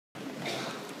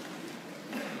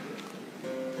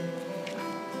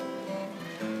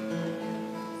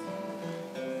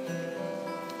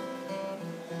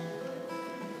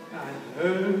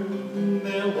heard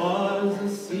there was a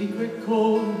secret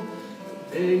chord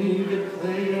David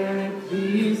played and it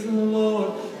pleased the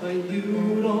Lord, but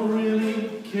you don't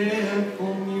really care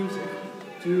for music,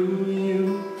 do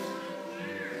you?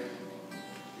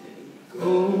 It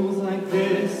goes like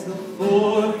this: the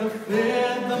fourth, the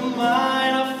fifth, the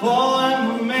minor fall,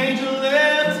 and the major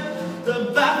lift.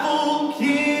 The baffled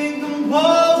king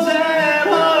composing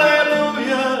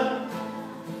hallelujah,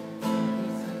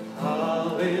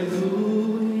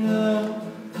 hallelujah,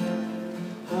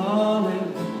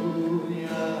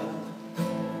 hallelujah,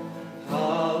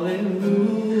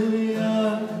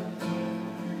 hallelujah,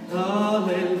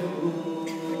 hallelujah.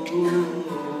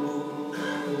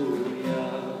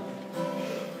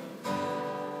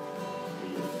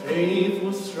 Your faith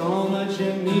was strong, but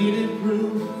you needed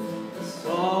proof. I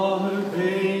saw her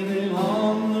bathing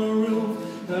on the roof.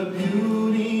 The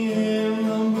beauty in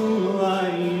the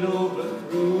moonlight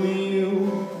overthrew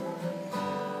you.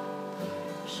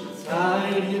 She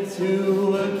tied you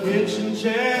to a kitchen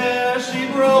chair. She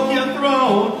broke your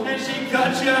throat and she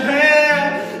cut your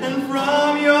hair. And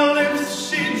from your lips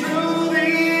she drew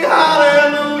the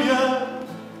hallelujah,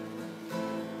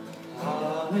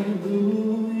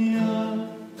 hallelujah,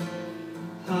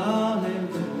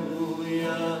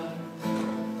 hallelujah,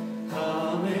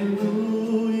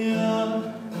 hallelujah,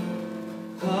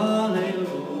 hallelujah.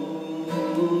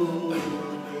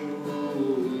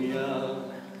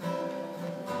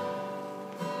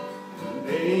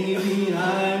 Baby,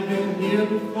 I've been here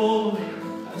before.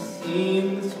 I've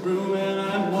seen this room and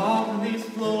I've walked these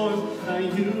floors. I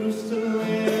used to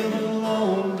live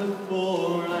alone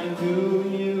before I knew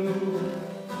you.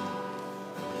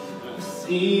 I've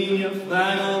seen your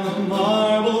flag on the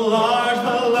marble arch,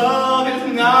 but love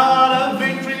is not a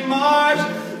victory march.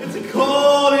 It's a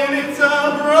cold and it's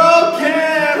a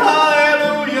broken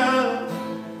hallelujah,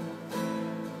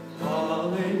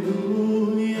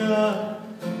 hallelujah,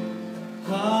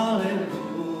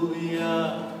 hallelujah,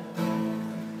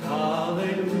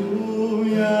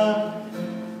 hallelujah,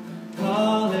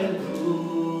 hallelujah.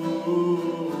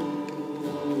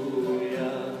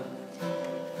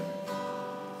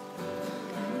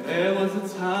 There was a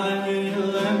time when you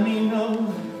let me know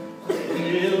what's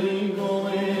really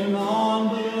going on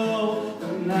below,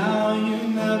 but now you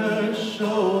never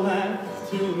show that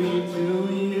to me, do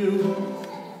you?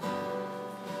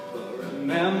 But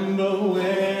remember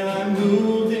when I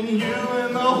moved in you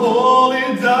and the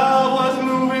holy dove was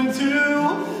moving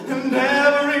too, and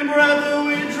every breath that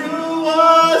we drew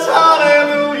was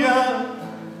hallelujah,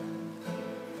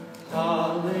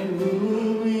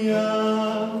 hallelujah,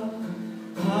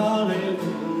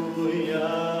 hallelujah,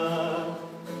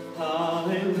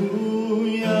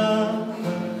 hallelujah,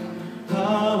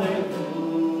 hallelujah.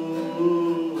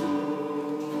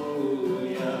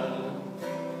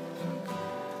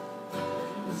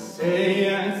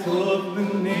 Say I took the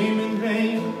name in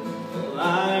vain, well,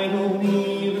 I don't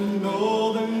even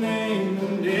know the name.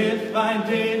 And if I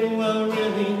did, well,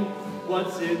 really,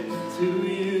 what's it to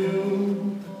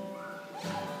you?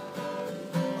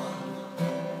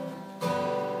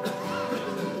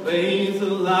 There's a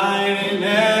light in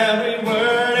every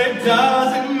word. It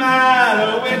doesn't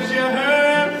matter which you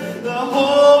heard, the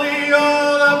holy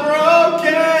or the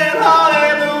broken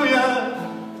hallelujah,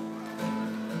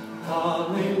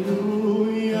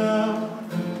 hallelujah,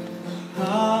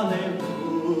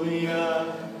 hallelujah,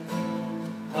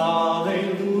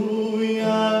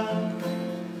 hallelujah,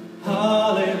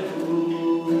 hallelujah.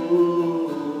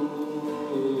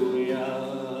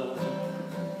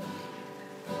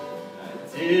 I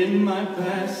did my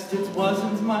best, it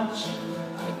wasn't much.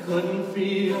 I couldn't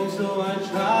feel, so I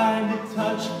tried to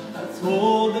touch. I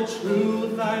told the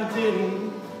truth, I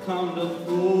didn't come to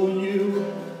fool you.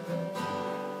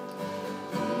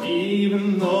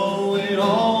 Even though it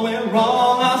all went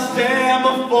wrong, I'll stand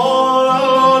before